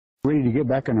Ready to get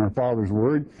back in our Father's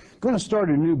Word. Going to start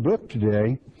a new book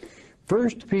today, 1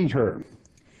 Peter.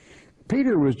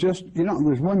 Peter was just,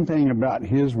 there's one thing about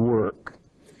his work.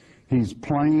 He's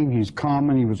plain, he's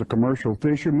common, he was a commercial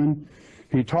fisherman.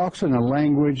 He talks in a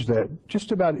language that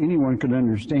just about anyone can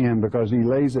understand because he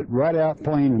lays it right out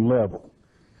plain and level,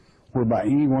 whereby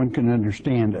anyone can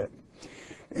understand it.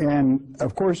 And,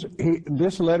 of course,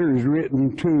 this letter is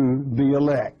written to the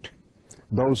elect,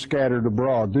 those scattered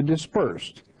abroad, the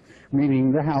dispersed,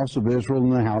 meaning the house of Israel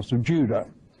and the house of Judah.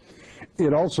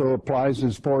 It also applies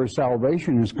as far as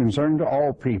salvation is concerned to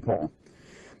all people.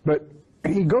 But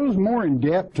he goes more in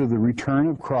depth to the return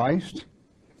of Christ,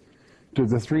 to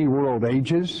the three world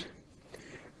ages.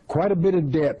 Quite a bit of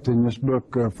depth in this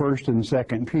book, 1st and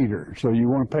 2nd Peter. So you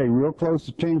want to pay real close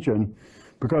attention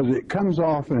because it comes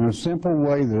off in a simple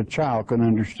way that a child can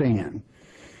understand.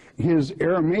 His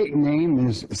Aramaic name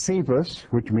is Cephas,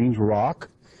 which means rock.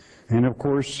 And of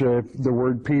course, the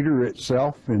word Peter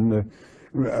itself in the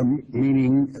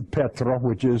meaning Petra,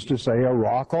 which is to say a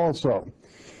rock also.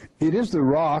 It is the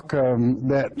rock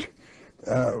that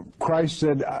Christ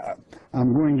said,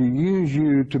 I'm going to use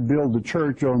you to build the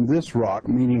church on this rock,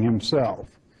 meaning himself.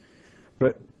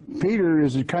 But Peter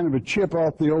is a kind of a chip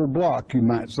off the old block, you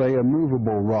might say, a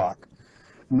movable rock,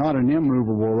 not an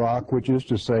immovable rock, which is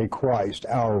to say Christ,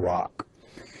 our rock.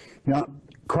 Now,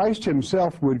 Christ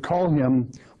himself would call him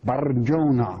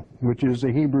Bar-Jonah, which is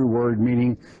a Hebrew word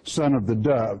meaning son of the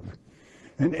dove.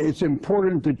 And it's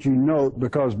important that you note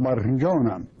because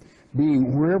Bar-Jonah,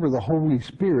 being wherever the Holy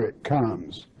Spirit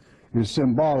comes, is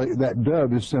symbolic. That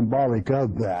dove is symbolic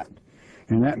of that.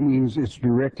 And that means it's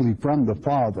directly from the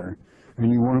Father.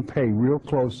 And you want to pay real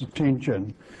close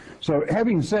attention. So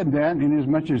having said that,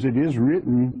 inasmuch as it is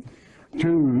written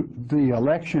to the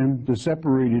election, the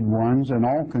separated ones, and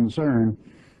all concerned,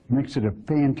 makes it a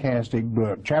fantastic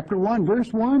book. Chapter 1,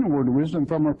 verse 1, a word of wisdom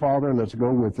from our Father. Let's go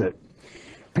with it.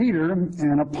 Peter,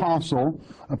 an apostle.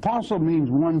 Apostle means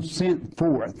one sent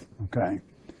forth, okay,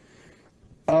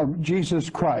 of Jesus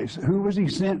Christ. Who was he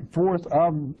sent forth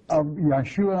of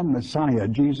Yeshua Messiah,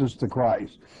 Jesus the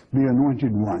Christ, the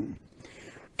anointed one.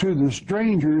 To the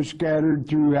strangers scattered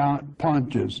throughout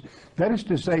Pontus. That is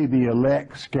to say, the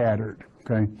elect scattered.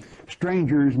 Okay,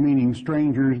 strangers meaning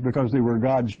strangers because they were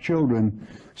God's children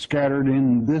scattered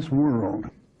in this world.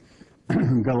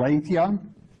 Galatia,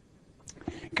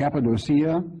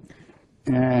 Cappadocia,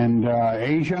 and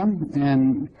Asia,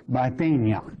 and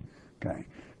Bithynia. Okay,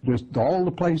 just all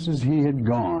the places he had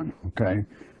gone. Okay,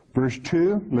 verse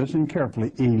 2, listen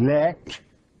carefully. Elect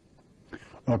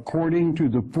according to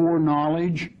the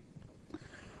foreknowledge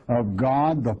of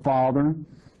God the Father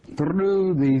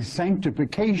through the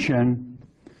sanctification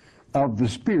of the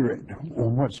Spirit. Well,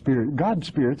 what Spirit? God's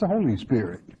Spirit, the Holy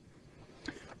Spirit.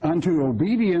 Unto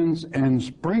obedience and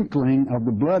sprinkling of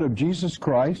the blood of Jesus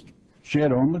Christ,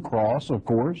 shed on the cross, of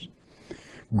course.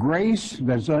 Grace,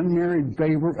 that's unmerited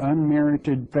favor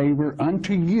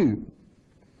unto you,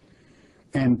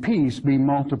 and peace be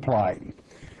multiplied.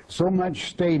 So much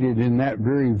stated in that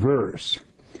very verse,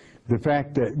 the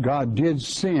fact that God did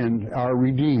send our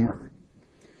Redeemer.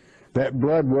 That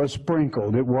blood was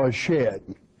sprinkled, it was shed.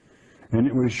 And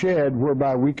it was shed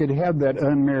whereby we could have that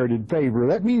unmerited favor.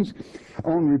 That means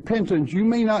on repentance, you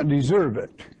may not deserve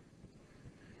it.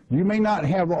 You may not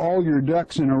have all your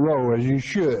ducks in a row as you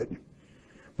should.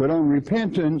 But on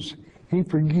repentance, he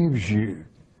forgives you.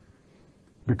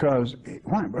 Because,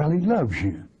 well, he loves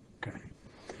you. Okay.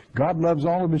 God loves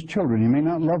all of his children. He may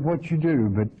not love what you do,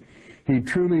 but he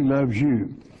truly loves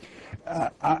you.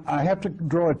 I have to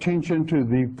draw attention to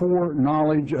the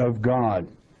foreknowledge of God.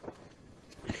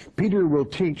 Peter will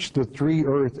teach the three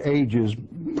earth ages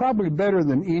probably better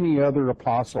than any other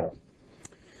apostle.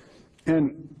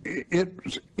 And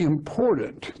it's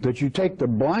important that you take the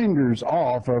blinders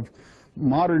off of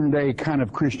modern day kind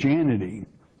of Christianity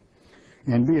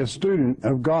and be a student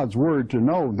of God's Word to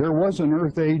know there was an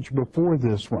earth age before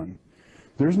this one.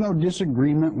 There's no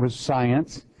disagreement with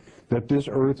science that this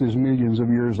earth is millions of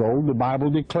years old. The Bible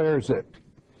declares it.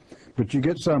 But you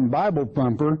get some Bible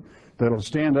thumper that'll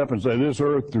stand up and say this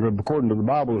earth, according to the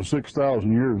Bible, is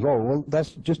 6,000 years old. Well,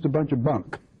 that's just a bunch of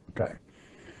bunk, okay?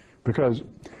 Because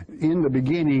in the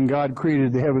beginning, God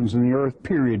created the heavens and the earth,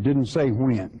 period. Didn't say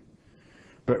when.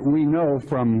 But we know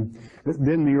from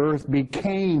then the earth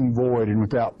became void and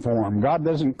without form. God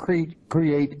doesn't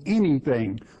create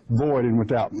anything void and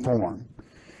without form.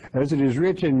 As it is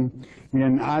written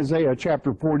in Isaiah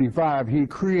chapter 45, he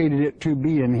created it to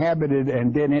be inhabited,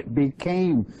 and then it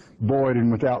became void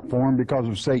and without form because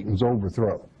of Satan's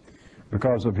overthrow,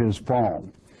 because of his fall.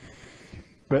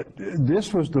 But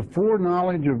this was the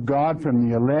foreknowledge of God from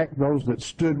the elect, those that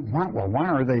stood. Why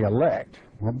are they elect?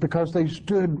 Well, because they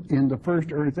stood in the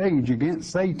first earth age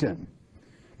against Satan,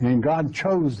 and God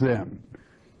chose them.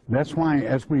 That's why,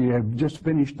 as we have just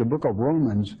finished the book of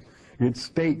Romans, it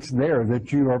states there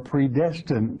that you are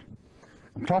predestined.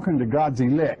 I'm talking to God's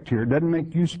elect here. It doesn't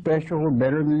make you special or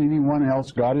better than anyone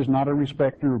else. God is not a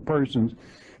respecter of persons.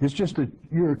 It's just that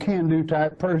you're a can-do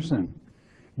type person.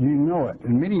 You know it.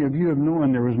 And many of you have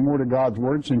known there was more to God's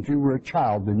word since you were a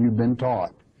child than you've been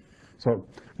taught. So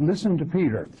listen to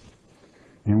Peter,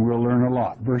 and we'll learn a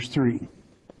lot. Verse 3.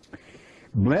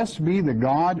 Blessed be the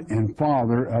God and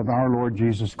Father of our Lord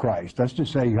Jesus Christ. That's to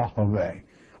say Yahweh,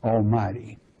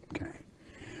 Almighty. Okay.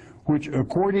 Which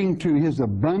according to his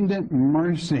abundant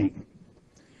mercy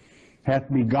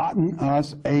hath begotten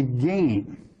us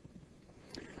again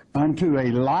unto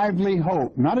a lively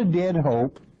hope, not a dead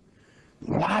hope,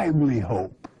 lively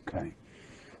hope, okay,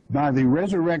 by the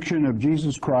resurrection of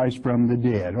Jesus Christ from the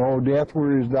dead. Oh, death,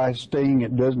 where is thy sting?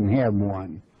 It doesn't have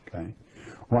one, okay.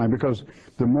 Why? Because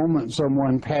the moment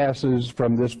someone passes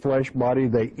from this flesh body,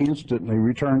 they instantly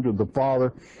return to the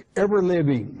Father, ever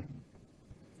living,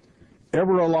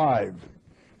 ever alive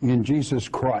in Jesus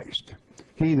Christ.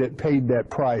 He that paid that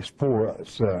price for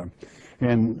us,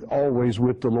 and always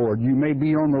with the Lord. You may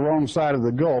be on the wrong side of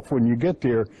the gulf when you get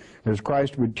there, as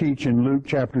Christ would teach in Luke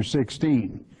chapter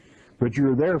 16. But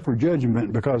you're there for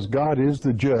judgment because God is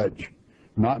the judge,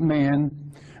 not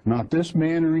man, not this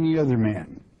man or any other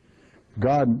man.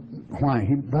 God, why?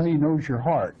 He knows your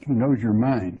heart. He knows your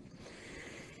mind.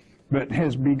 But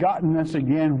has begotten us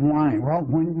again, why? Well,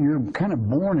 when you're kind of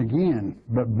born again,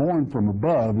 but born from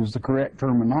above is the correct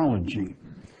terminology,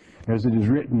 as it is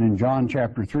written in John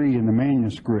chapter 3 in the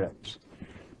manuscripts,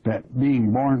 that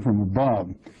being born from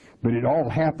above. But it all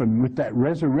happened with that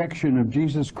resurrection of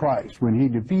Jesus Christ when he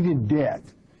defeated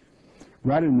death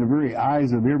right in the very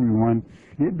eyes of everyone.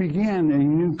 It began a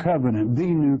new covenant, the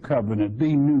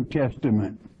New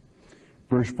Testament.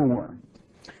 Verse 4.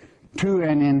 To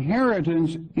an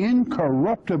inheritance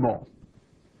incorruptible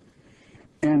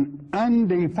and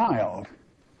undefiled,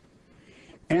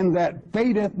 and that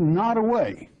fadeth not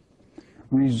away,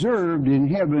 reserved in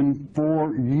heaven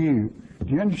for you.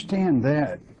 Do you understand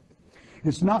that?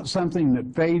 It's not something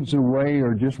that fades away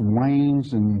or just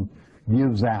wanes and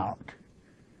gives out.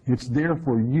 It's there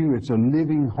for you. It's a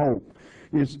living hope.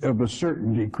 It's of a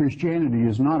certainty. Christianity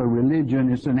is not a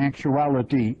religion. It's an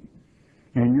actuality.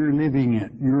 And you're living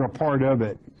it. You're a part of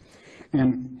it.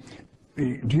 And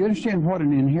do you understand what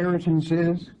an inheritance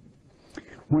is?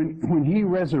 When he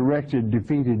resurrected,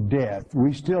 defeated death,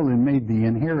 we still made the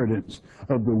inheritance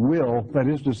of the will, that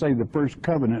is to say, the first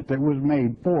covenant that was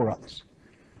made for us,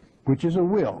 which is a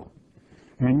will.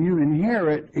 And you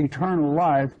inherit eternal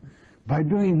life by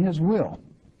doing his will,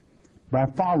 by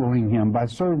following him, by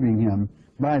serving him,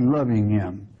 by loving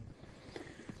him.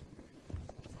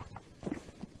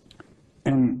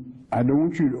 And I don't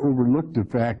want you to overlook the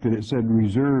fact that it said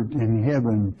reserved in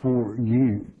heaven for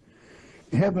you.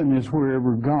 Heaven is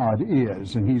wherever God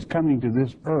is, and he's coming to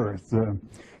this earth,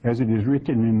 as it is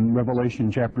written in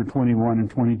Revelation chapter 21 and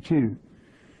 22.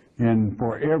 And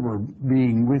forever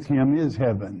being with him is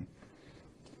heaven.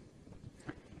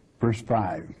 Verse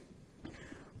 5.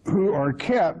 Who are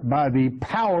kept by the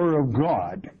power of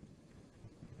God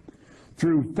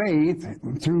through faith,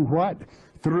 through what?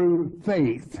 Through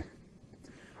faith,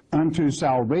 unto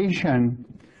salvation,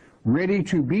 ready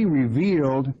to be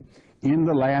revealed in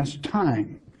the last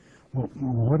time. Well,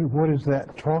 what is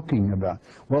that talking about?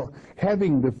 Well,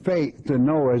 having the faith to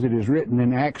know, as it is written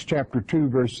in Acts chapter 2,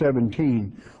 verse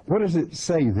 17, what does it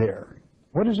say there?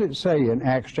 What does it say in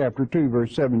Acts chapter 2,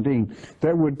 verse 17,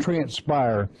 that would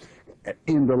transpire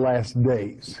in the last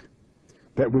days?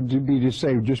 That would be to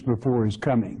say just before his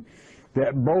coming.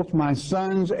 That both my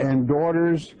sons and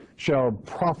daughters shall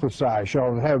prophesy,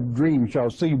 shall have dreams, shall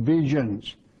see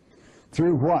visions.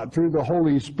 Through what? Through the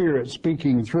Holy Spirit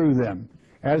speaking through them,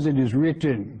 as it is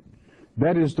written.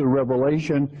 That is the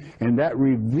revelation, and that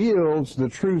reveals the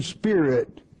true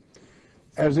Spirit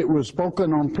as it was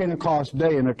spoken on Pentecost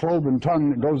Day in a cloven tongue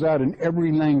that goes out in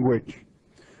every language.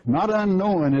 Not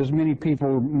unknown, as many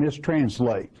people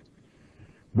mistranslate,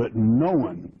 but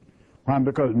known. Why?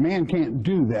 Because man can't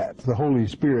do that. The Holy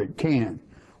Spirit can,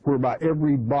 whereby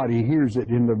everybody hears it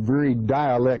in the very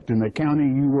dialect in the county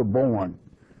you were born.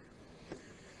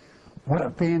 What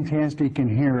a fantastic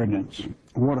inheritance.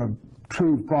 What a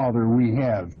true Father we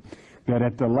have, that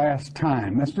at the last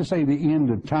time, that's to say the end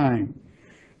of time,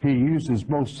 he uses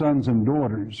both sons and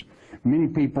daughters. Many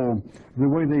people, the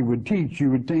way they would teach, you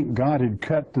would think God had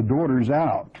cut the daughters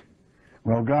out.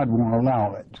 Well, God won't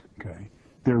allow it. Okay.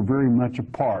 They're very much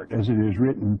apart, as it is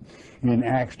written in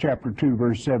Acts chapter 2,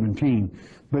 verse 17.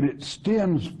 But it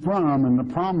stems from, and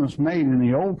the promise made in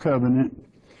the Old Covenant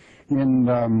in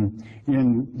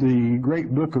the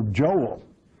great book of Joel,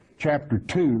 chapter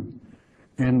 2,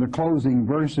 in the closing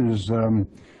verses,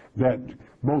 that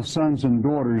both sons and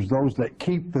daughters, those that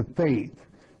keep the faith.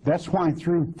 That's why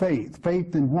through faith.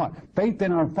 Faith in what? Faith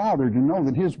in our Father, to know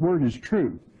that His Word is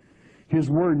true. His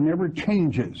Word never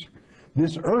changes.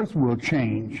 This earth will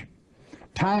change.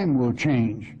 Time will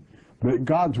change. But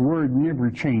God's Word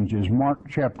never changes. Mark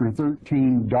chapter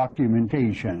 13,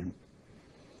 documentation.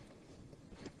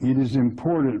 It is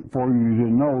important for you to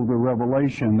know the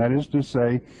revelation. That is to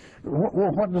say,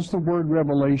 well, what does the word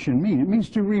revelation mean? It means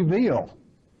to reveal,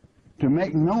 to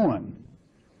make known.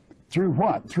 Through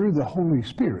what? Through the Holy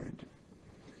Spirit.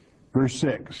 Verse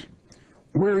 6.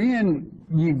 Wherein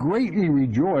ye greatly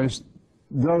rejoice,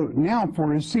 though now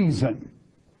for a season.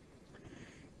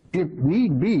 If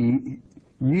need be,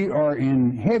 ye are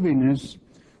in heaviness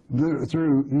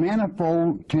through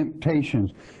manifold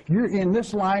temptations. You're in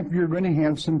this life, you're going to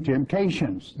have some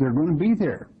temptations. They're going to be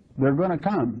there. They're going to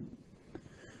come.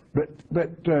 But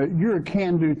you're a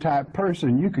can-do type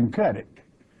person. You can cut it.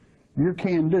 You're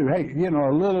can-do. Hey, you know,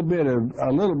 a little bit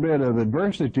of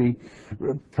adversity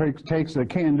takes a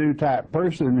can-do type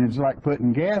person. It's like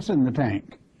putting gas in the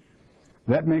tank.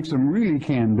 That makes them really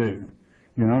can-do.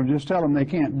 You know, just tell them they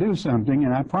can't do something,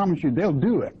 and I promise you they'll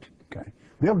do it. Okay,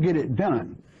 they'll get it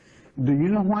done. Do you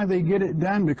know why they get it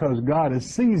done? Because God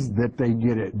sees that they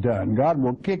get it done. God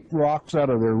will kick rocks out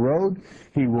of their road.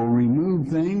 He will remove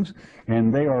things,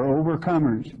 and they are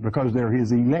overcomers because they're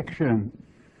His election.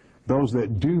 Those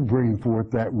that do bring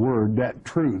forth that word, that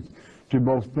truth, to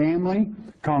both family,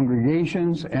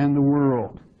 congregations, and the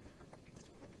world.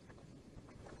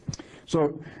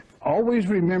 So always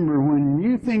remember, when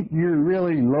you think you're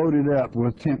really loaded up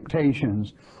with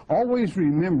temptations, always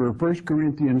remember 1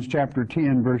 Corinthians chapter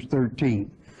 10, verse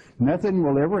 13. Nothing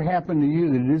will ever happen to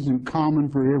you that isn't common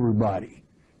for everybody.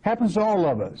 Happens to all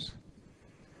of us.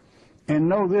 And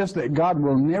know this, that God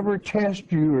will never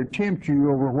test you or tempt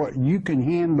you over what you can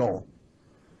handle.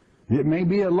 It may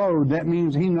be a load. That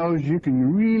means He knows you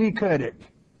can really cut it.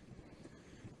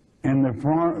 And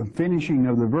the finishing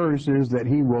of the verse is that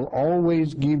He will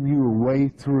always give you a way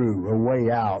through, a way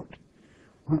out.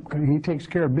 He takes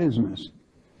care of business.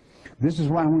 This is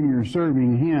why when you're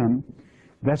serving Him,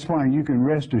 that's why you can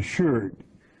rest assured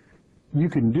you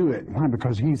can do it. Why?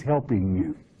 Because He's helping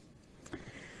you.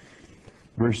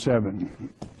 Verse 7,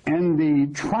 and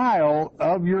the trial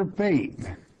of your faith,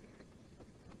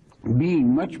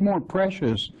 being much more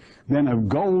precious than of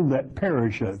gold that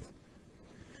perisheth,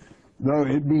 though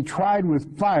it be tried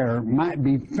with fire, might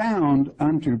be found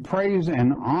unto praise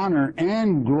and honor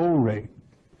and glory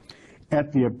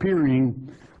at the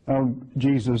appearing of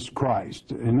Jesus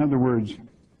Christ. In other words,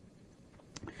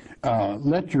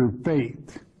 let your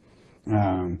faith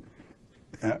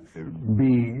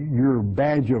be your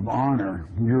badge of honor,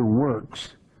 your works.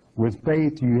 With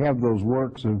faith, you have those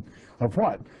works of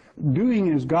what?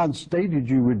 Doing as God stated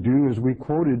you would do, as we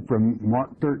quoted from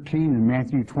Mark 13 and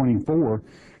Matthew 24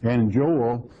 and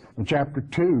Joel chapter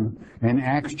 2 and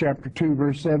Acts chapter 2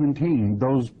 verse 17.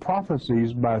 Those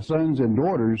prophecies by sons and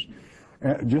daughters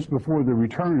just before the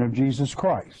return of Jesus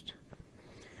Christ.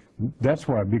 That's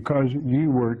why, because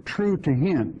you were true to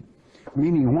Him.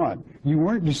 Meaning what? You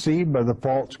weren't deceived by the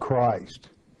false Christ.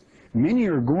 Many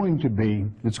are going to be.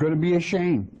 It's going to be a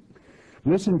shame.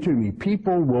 Listen to me.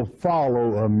 People will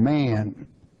follow a man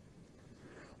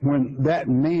when that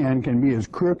man can be as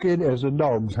crooked as a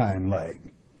dog's hind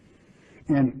leg.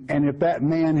 And if that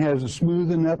man has a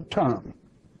smooth enough tongue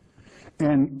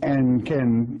and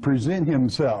can present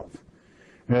himself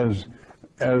as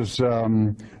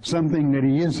something that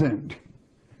he isn't,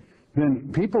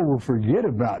 then people will forget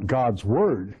about God's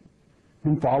Word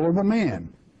and follow the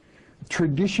man.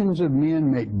 Traditions of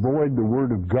men make void the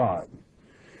Word of God.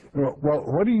 Well,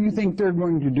 what do you think they're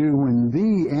going to do when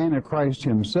the Antichrist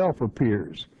himself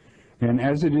appears? And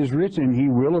as it is written, he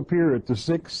will appear at the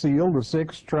sixth seal, the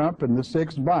sixth trump, and the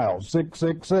sixth vial,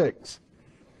 666.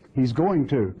 He's going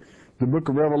to. The book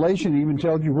of Revelation even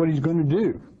tells you what he's going to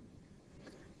do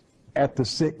at the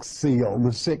sixth seal,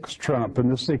 the sixth trump,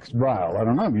 and the sixth vial. I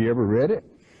don't know, have you ever read it?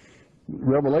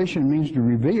 Revelation means to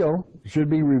reveal. It should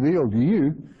be revealed to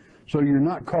you, so you're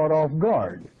not caught off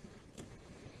guard.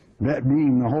 That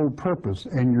being the whole purpose,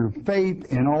 and your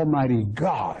faith in Almighty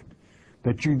God,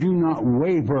 that you do not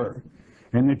waver,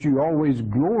 and that you always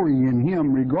glory in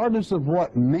Him, regardless of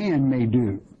what man may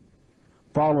do,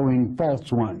 following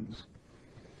false ones.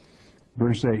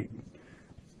 Verse 8,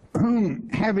 whom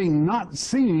having not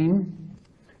seen,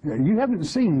 You haven't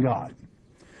seen God,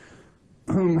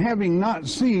 whom having not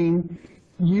seen,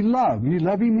 you love. You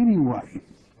love him anyway.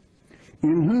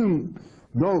 In whom,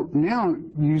 though now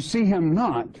you see him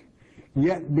not,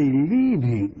 yet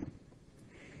believing,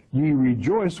 ye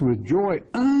rejoice with joy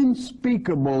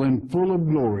unspeakable and full of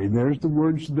glory. There's the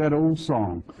words to that old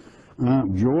song.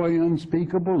 Joy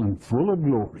unspeakable and full of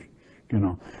glory. You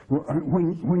know,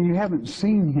 when you haven't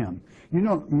seen him. You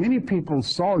know, many people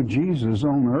saw Jesus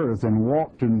on earth and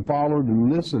walked and followed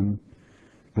and listened,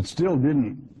 but still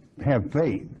didn't have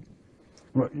faith.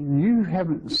 Well, you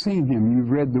haven't seen him.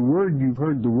 You've read the Word, you've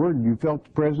heard the Word, you felt the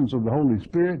presence of the Holy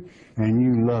Spirit, and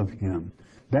you love him.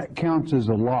 That counts as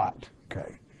a lot,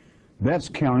 okay? That's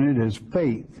counted as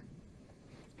faith,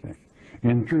 okay?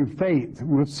 And through faith,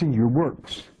 we'll see your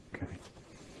works, okay?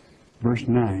 Verse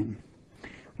 9,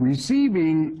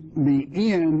 receiving the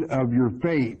end of your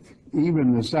faith,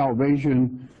 even the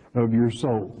salvation of your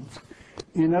souls.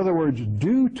 In other words,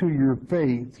 due to your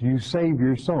faith, you save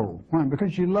your soul. Why?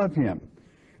 Because you love him,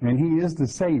 and he is the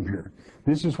Savior.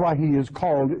 This is why he is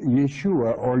called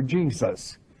Yeshua, or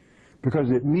Jesus,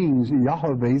 because it means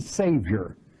Yahweh's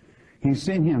Savior. He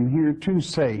sent him here to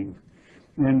save.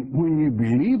 And when you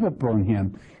believe upon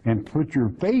him and put your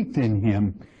faith in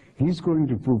him, he's going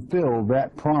to fulfill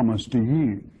that promise to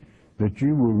you, that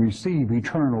you will receive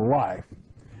eternal life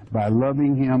by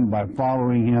loving him, by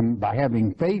following him, by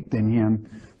having faith in him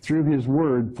through his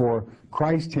word, for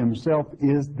Christ himself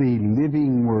is the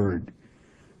living word.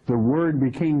 The Word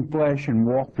became flesh and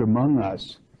walked among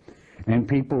us, and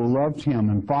people loved him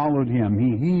and followed him.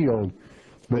 He healed,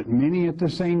 but many at the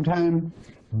same time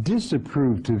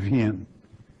disapproved of him.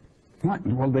 What?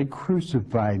 Well, they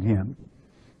crucified him.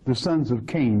 The sons of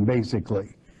Cain,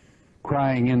 basically,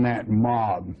 crying in that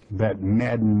mob, that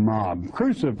maddened mob,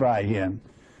 crucify him.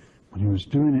 But he was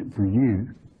doing it for you.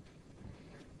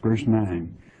 Verse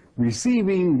 9,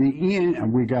 receiving the end,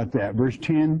 and we got that. Verse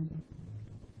 10,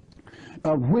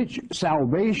 of which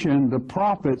salvation the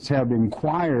prophets have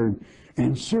inquired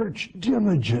and searched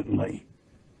diligently,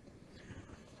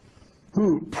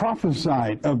 who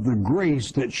prophesied of the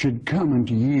grace that should come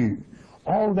unto you.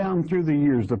 All down through the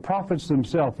years, the prophets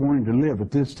themselves wanted to live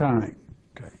at this time.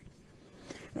 Okay.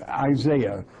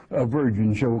 Isaiah, a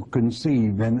virgin shall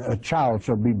conceive, and a child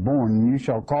shall be born, and you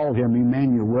shall call him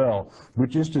Emmanuel,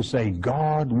 which is to say,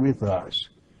 God with us.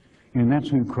 And that's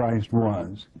who Christ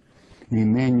was.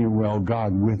 Emmanuel,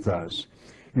 God with us.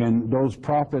 And those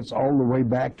prophets all the way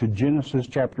back to Genesis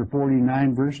chapter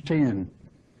 49, verse 10,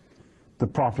 the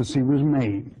prophecy was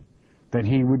made that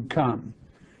he would come,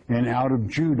 and out of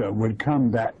Judah would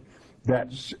come that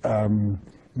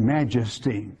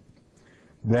majesty,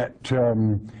 that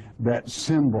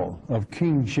symbol of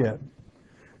kingship,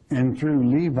 and through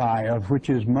Levi, of which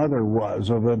his mother was,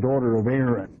 of the daughter of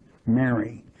Aaron,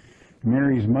 Mary.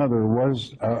 Mary's mother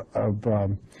was of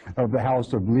the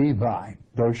house of Levi,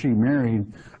 though she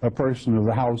married a person of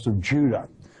the house of Judah,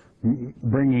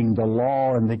 bringing the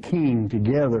law and the king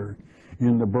together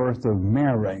in the birth of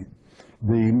Mary,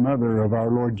 the mother of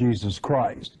our Lord Jesus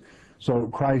Christ. So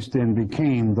Christ then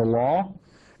became the law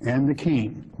and the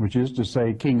king, which is to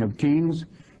say, King of Kings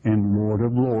and Lord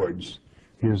of Lords,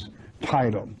 his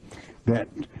title. That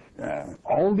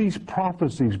all these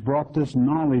prophecies brought this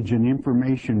knowledge and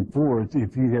information forth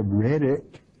if you have read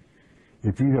it,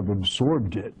 if you have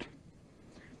absorbed it,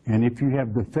 and if you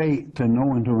have the faith to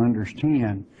know and to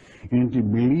understand and to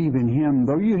believe in him.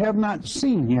 Though you have not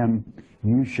seen him,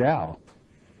 you shall.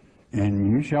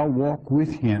 And you shall walk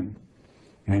with him,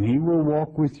 and he will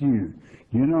walk with you.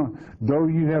 You know, though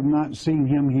you have not seen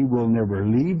him, he will never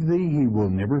leave thee, he will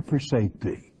never forsake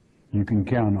thee. You can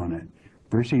count on it.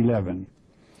 Verse 11,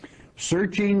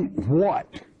 searching what?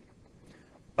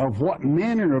 Of what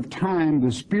manner of time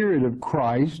the Spirit of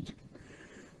Christ,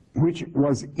 which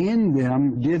was in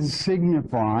them, did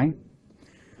signify,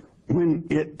 when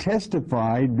it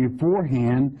testified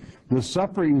beforehand the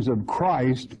sufferings of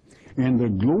Christ and the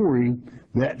glory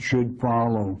that should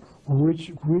follow.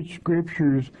 Which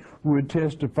scriptures would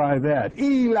testify that?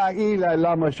 Eli, Eli,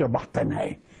 lama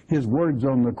sabachthani. His words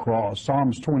on the cross,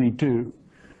 Psalms 22,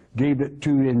 gave it to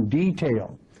in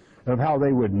detail of how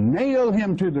they would nail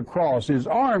him to the cross, his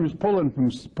arms pulled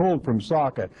from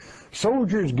socket,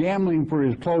 soldiers gambling for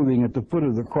his clothing at the foot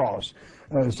of the cross.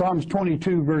 Psalms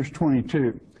 22, verse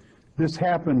 22. This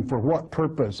happened for what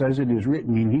purpose? As it is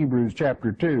written in Hebrews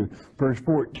chapter 2, verse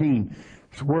 14,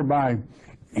 whereby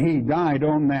he died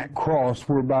on that cross,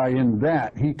 whereby in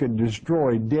that he could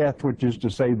destroy death, which is to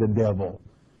say the devil.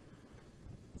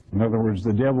 In other words,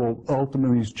 the devil,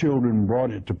 ultimately his children,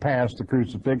 brought it to pass, the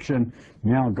crucifixion.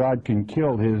 Now God can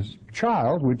kill his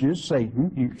child, which is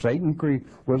Satan. Satan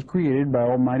was created by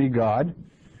Almighty God.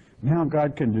 Now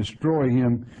God can destroy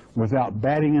him without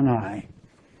batting an eye.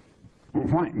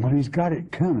 Why? Well, he's got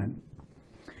it coming.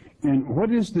 And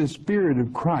what is the Spirit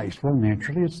of Christ? Well,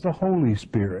 naturally, it's the Holy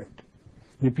Spirit.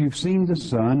 If you've seen the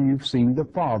Son, you've seen the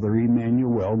Father,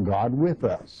 Emmanuel, God with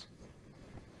us.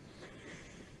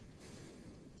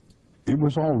 It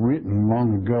was all written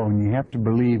long ago, and you have to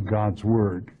believe God's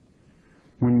Word.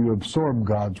 When you absorb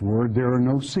God's Word, there are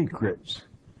no secrets.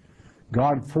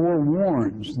 God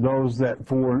forewarns those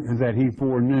that He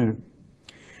foreknew.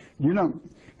 You know,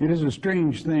 it is a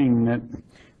strange thing that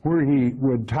where He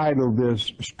would title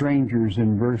this strangers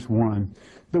in verse 1.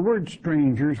 The word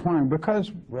strangers, why?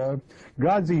 Because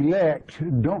God's elect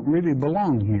don't really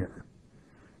belong here.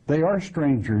 They are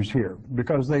strangers here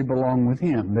because they belong with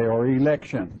Him. They are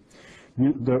election.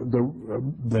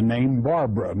 The name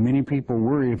Barbara. Many people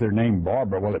worry if they're named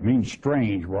Barbara. Well, it means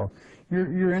strange. Well,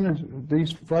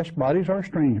 these flesh bodies are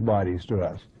strange bodies to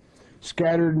us.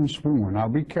 Scattered and sworn. I'll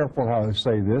be careful how I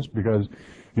say this because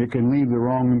it can leave the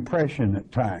wrong impression at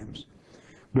times.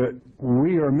 But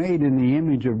we are made in the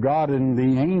image of God and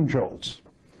the angels.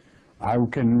 I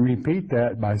can repeat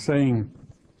that by saying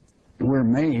we're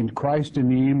made, Christ in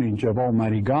the image of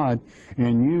Almighty God,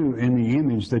 and you in the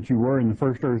image that you were in the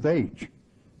first earth age.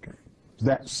 Okay. It's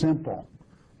that simple,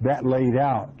 that laid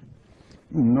out,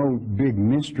 no big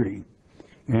mystery.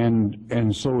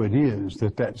 And so it is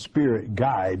that Spirit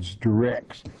guides,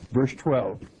 directs. Verse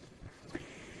 12.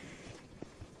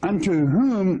 Unto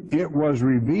whom it was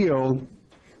revealed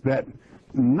that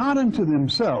not unto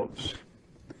themselves,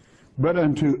 but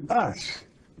unto us,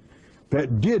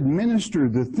 that did minister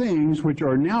the things which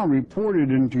are now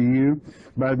reported unto you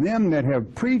by them that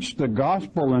have preached the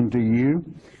gospel unto you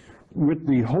with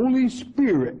the Holy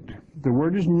Spirit. The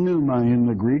word is pneuma in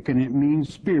the Greek, and it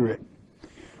means spirit,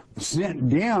 sent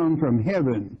down from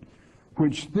heaven,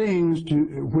 which things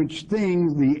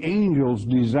the angels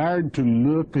desired to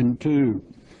look into.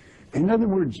 In other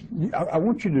words, I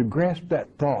want you to grasp that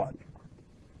thought,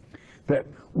 that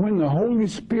when the Holy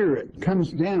Spirit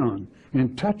comes down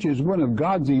and touches one of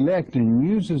God's elect and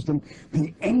uses them,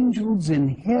 the angels in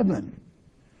heaven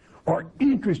are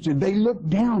interested. They look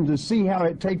down to see how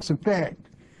it takes effect.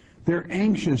 They're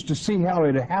anxious to see how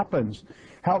it happens,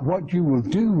 what you will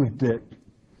do with it,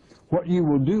 what you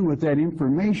will do with that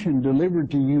information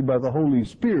delivered to you by the Holy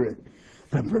Spirit.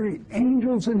 The very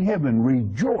angels in heaven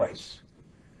rejoice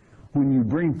when you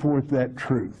bring forth that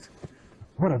truth.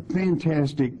 What a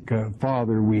fantastic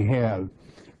Father we have.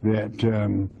 That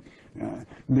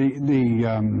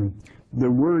the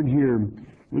word here,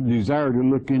 desire to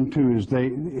look into, is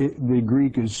the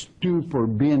Greek is stoop or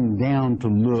bend down to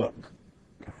look.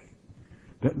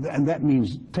 And that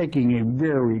means taking a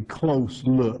very close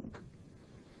look.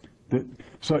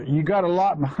 So you got a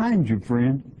lot behind you,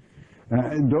 friend.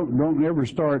 Don't ever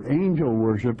start angel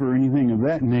worship or anything of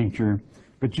that nature.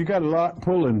 But you got a lot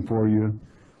pulling for you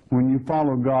when you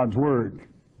follow God's Word,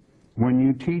 when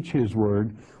you teach His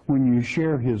Word, when you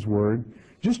share His Word.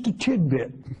 Just a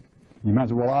tidbit. You might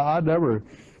say, well, I'd never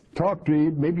talk to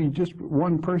you, maybe just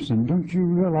one person. Don't you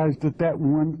realize that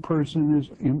one person is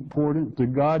important to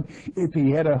God? If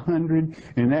He had 100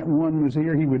 and that one was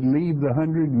here, He would leave the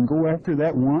 100 and go after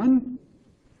that one?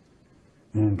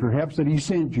 And perhaps that He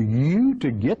sent you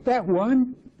to get that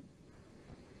one?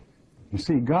 You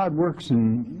see, God works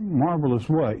in marvelous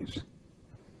ways.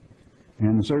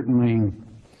 And certainly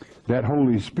that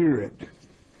Holy Spirit,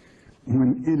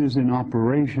 when it is in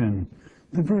operation,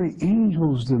 the very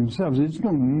angels themselves, it's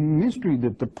no mystery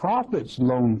that the prophets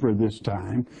long for this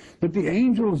time, but the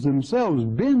angels themselves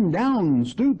bend down and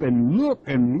stoop and look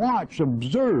and watch,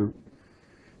 observe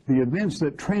the events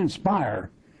that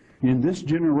transpire in this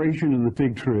generation of the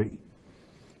fig tree.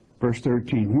 Verse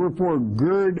 13, wherefore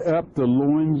gird up the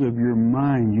loins of your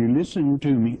mind. You listen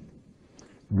to me.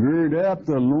 Gird up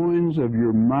the loins of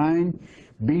your mind.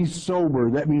 Be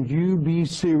sober. That means you be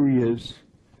serious,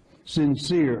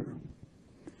 sincere.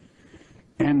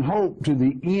 And hope to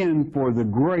the end for the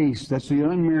grace, that's the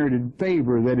unmerited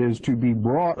favor that is to be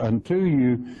brought unto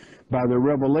you by the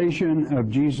revelation of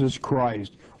Jesus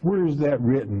Christ. Where is that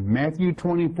written? Matthew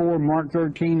 24, Mark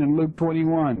 13, and Luke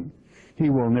 21. He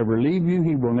will never leave you.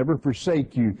 He will never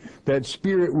forsake you. That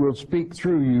Spirit will speak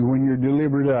through you when you're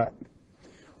delivered up,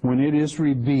 when it is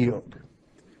revealed,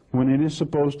 when it is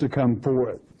supposed to come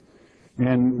forth.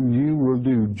 And you will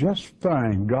do just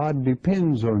fine. God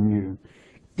depends on you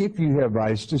if you have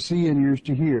eyes to see and ears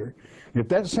to hear. If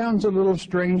that sounds a little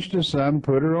strange to some,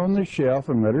 put her on the shelf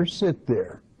and let her sit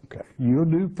there. Okay, you'll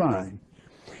do fine.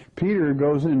 Peter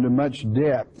goes into much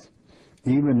depth,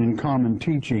 even in common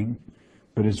teaching,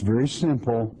 but it's very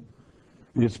simple,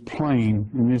 it's plain,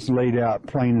 and it's laid out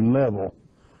plain and level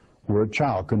where a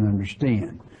child can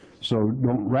understand. So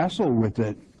don't wrestle with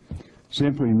it.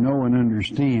 Simply know and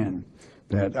understand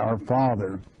that our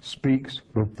Father speaks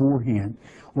beforehand.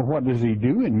 Well, what does He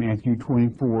do in Matthew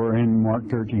 24 and Mark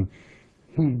 13?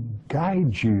 He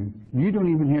guides you. You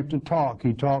don't even have to talk.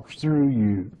 He talks through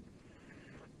you,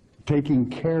 taking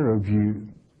care of you,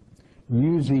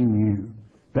 using you.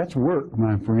 That's work,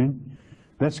 my friend.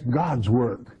 That's God's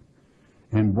work.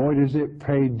 And boy, does it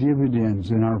pay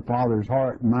dividends in our Father's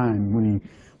heart and mind when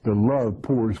the love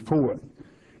pours forth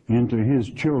into His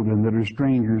children that are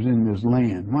strangers in this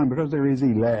land. Why? Because they're His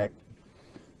elect.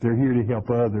 They're here to help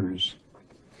others.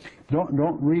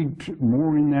 Don't read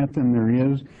more in that than there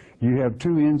is. You have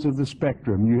two ends of the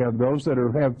spectrum. You have those that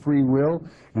have free will,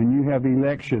 and you have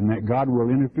election, that God will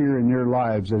interfere in their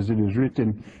lives, as it is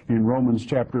written in Romans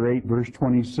chapter 8, verse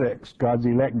 26. God's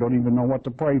elect don't even know what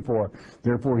to pray for.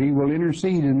 Therefore, He will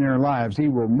intercede in their lives. He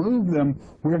will move them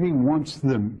where He wants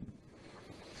them.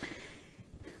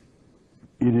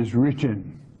 It is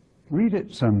written. Read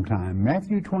it sometime.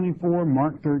 Matthew 24,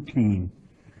 Mark 13,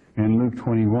 and Luke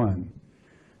 21.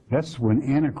 That's when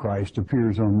Antichrist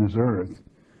appears on this earth,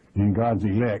 and God's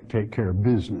elect take care of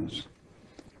business.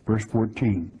 Verse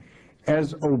 14.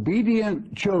 As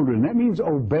obedient children, that means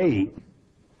obey,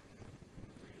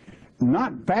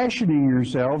 not fashioning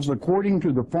yourselves according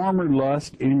to the former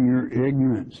lust in your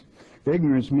ignorance.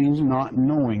 Ignorance means not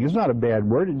knowing. It's not a bad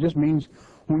word. It just means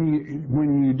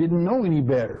when you didn't know any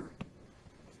better.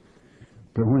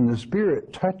 But when the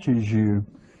Spirit touches you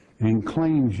and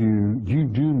claims you, you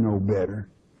do know better.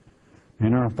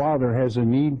 And our Father has a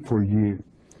need for you.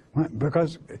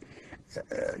 Because,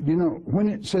 when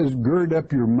it says gird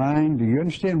up your mind, do you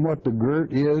understand what the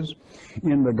girt is?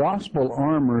 In the gospel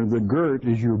armor, the girt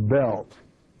is your belt.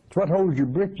 It's what holds your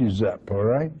britches up, all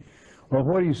right? Well,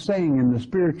 what he's saying in the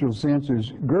spiritual sense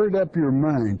is gird up your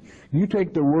mind. You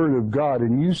take the Word of God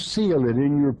and you seal it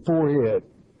in your forehead,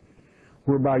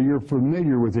 whereby you're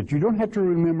familiar with it. You don't have to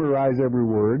memorize every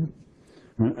word.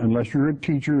 Unless you're a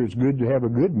teacher, it's good to have a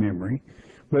good memory.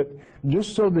 But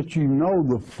just so that you know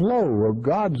the flow of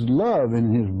God's love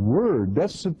in His Word,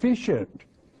 that's sufficient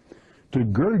to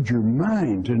gird your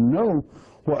mind, to know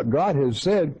what God has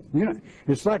said.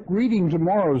 It's like reading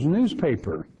tomorrow's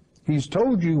newspaper. He's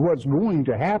told you what's going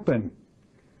to happen.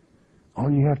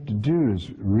 All you have to do is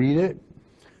read it,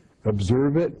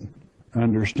 observe it,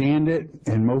 understand it,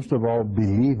 and most of all,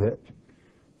 believe it.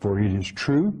 For it is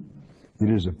true, it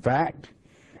is a fact,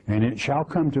 and it shall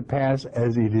come to pass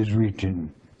as it is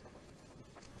written.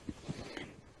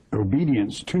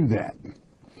 Obedience to that,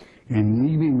 and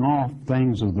leaving off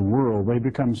things of the world, they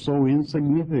become so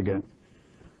insignificant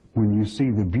when you see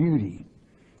the beauty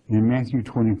in Matthew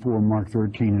 24, Mark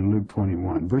 13, and Luke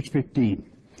 21. Verse 15.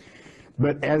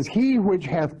 But as He which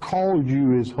hath called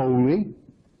you is holy,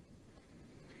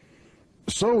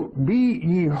 so be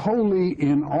ye holy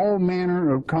in all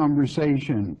manner of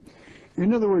conversation.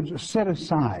 In other words, set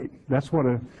aside. That's what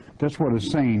a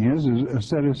saying is a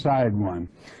set aside one.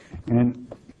 And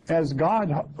as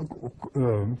God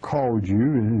called you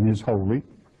and is holy,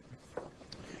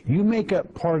 you make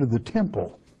up part of the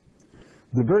temple.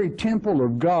 The very temple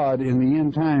of God in the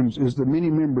end times is the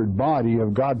many-membered body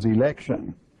of God's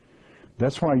election.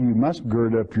 That's why you must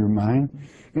gird up your mind.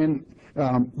 And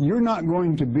you're not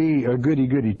going to be a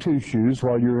goody-goody two-shoes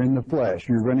while you're in the flesh.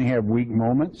 You're going to have weak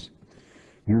moments.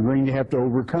 You're going to have to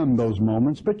overcome those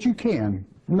moments, but you can.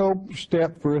 No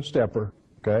step for a stepper,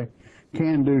 okay?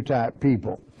 Can-do type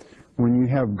people when you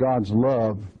have God's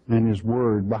love and His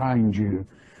Word behind you.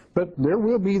 But there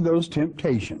will be those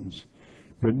temptations.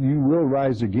 But you will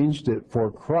rise against it,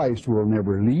 for Christ will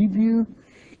never leave you.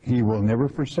 He will never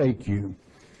forsake you.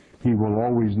 He will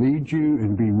always lead you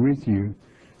and be with you.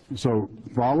 So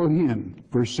follow Him.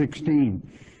 Verse 16.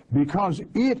 Because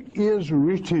it is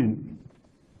written,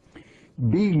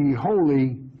 be ye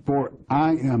holy, for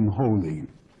I am holy.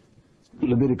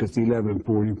 Leviticus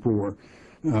 11:44.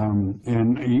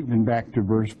 And even back to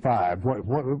verse 5.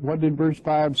 What did verse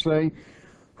 5 say?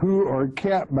 Who are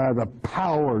kept by the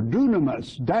power,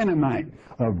 dunamis, dynamite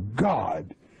of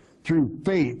God, through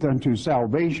faith unto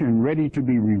salvation, ready to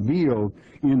be revealed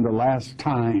in the last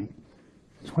time.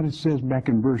 That's what it says back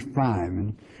in verse 5,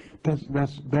 and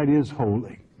that is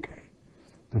holy. Okay.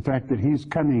 The fact that He's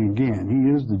coming again, He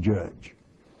is the judge.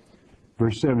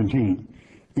 Verse 17,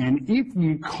 and if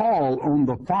ye call on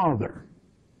the Father,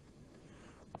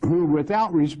 who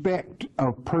without respect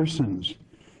of persons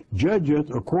judgeth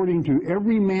according to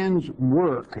every man's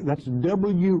work. That's W-O-R-K.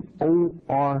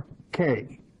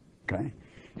 Okay?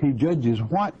 He judges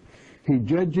what? He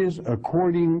judges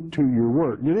according to your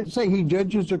work. Did it say he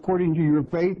judges according to your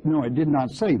faith? No, it did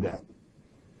not say that.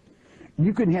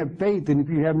 You can have faith, and if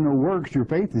you have no works, your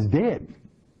faith is dead.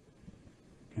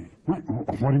 Okay.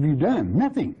 What have you done?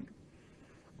 Nothing.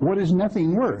 What is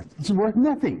nothing worth? It's worth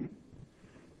nothing.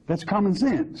 That's common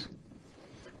sense.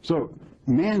 So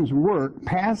man's work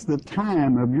past the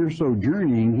time of your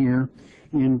sojourning here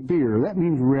in fear. That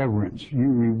means reverence.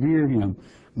 You revere him,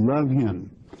 love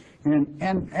him,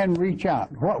 and reach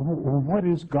out. What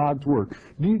is God's work?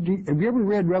 Have you ever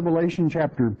read Revelation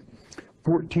chapter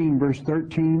 14, verse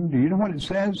 13? Do you know what it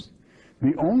says?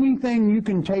 The only thing you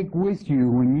can take with you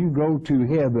when you go to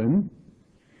heaven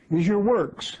is your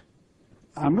works.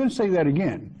 I'm going to say that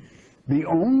again. The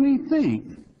only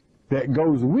thing that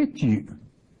goes with you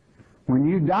when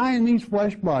you die in these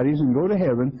flesh bodies and go to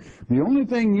heaven, the only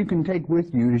thing you can take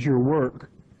with you is your work.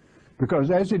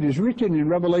 Because as it is written in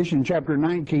Revelation chapter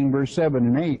 19, verse 7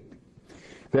 and 8,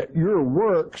 that your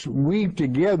works weave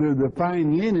together the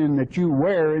fine linen that you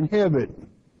wear in heaven.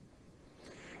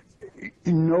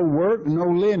 No work, no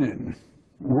linen.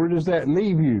 Where does that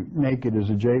leave you? Naked as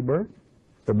a jaybird,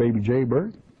 a baby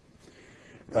jaybird.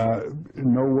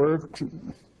 No work,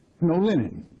 no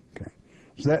linen. Okay.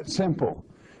 It's that simple.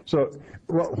 So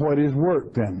what is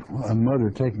work then? Well, a mother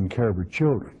taking care of her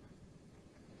children.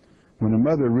 When a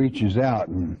mother reaches out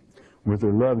and with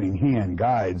her loving hand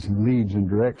guides and leads and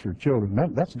directs her children,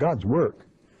 that's God's work.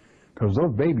 Because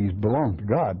those babies belong to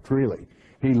God freely.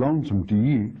 He loans them to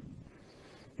you.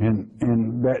 And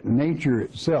that nature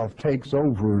itself takes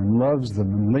over and loves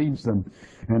them and leads them.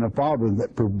 And a father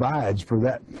that provides for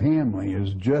that family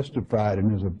is justified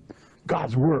and is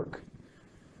God's work.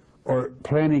 Or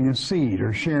planting a seed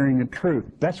or sharing a truth.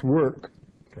 That's work.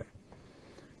 Okay.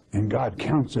 And God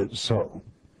counts it so.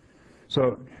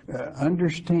 So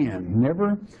understand,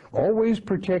 never, always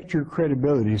protect your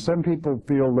credibility. Some people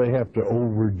feel they have to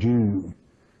overdo.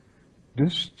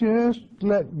 Just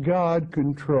let God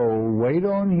control. Wait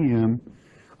on him.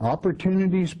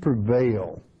 Opportunities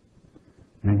prevail.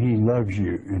 And he loves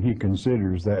you, and he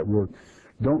considers that work.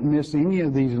 Don't miss any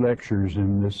of these lectures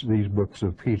in these books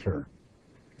of Peter.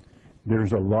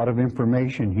 There's a lot of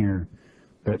information here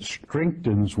that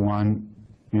strengthens one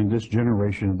in this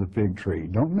generation of the fig tree.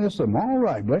 Don't miss them. All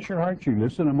right, bless your heart. You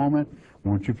listen a moment,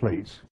 won't you please?